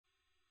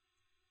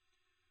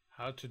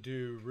How to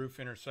do roof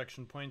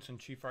intersection points in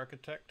Chief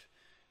Architect.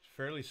 It's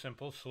fairly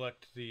simple.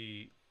 Select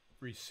the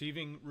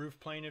receiving roof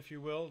plane, if you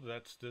will.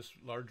 That's this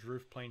large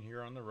roof plane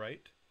here on the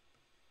right.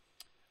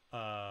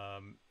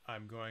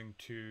 I'm going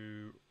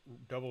to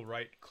double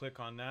right click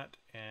on that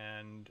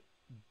and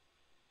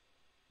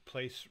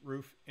place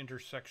roof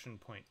intersection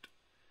point.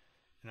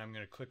 And I'm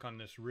going to click on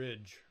this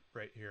ridge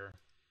right here.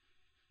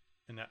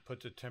 And that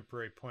puts a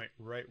temporary point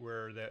right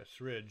where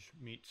this ridge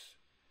meets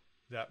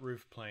that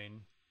roof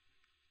plane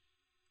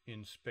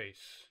in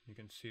space. You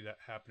can see that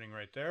happening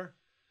right there.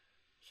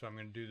 So I'm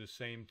going to do the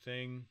same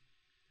thing.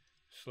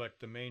 Select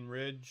the main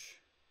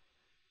ridge,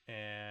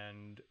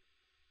 and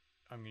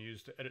I'm going to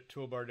use the edit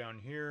toolbar down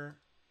here,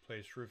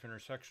 place roof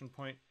intersection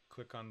point,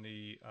 click on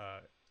the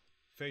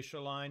fascia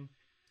line.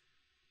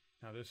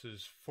 Now this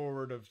is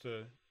forward of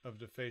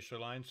the fascia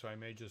line, so I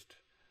may just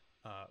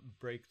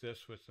break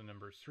this with the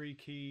number 3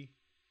 key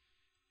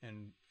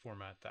and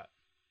format that.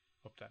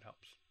 Hope that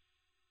helps.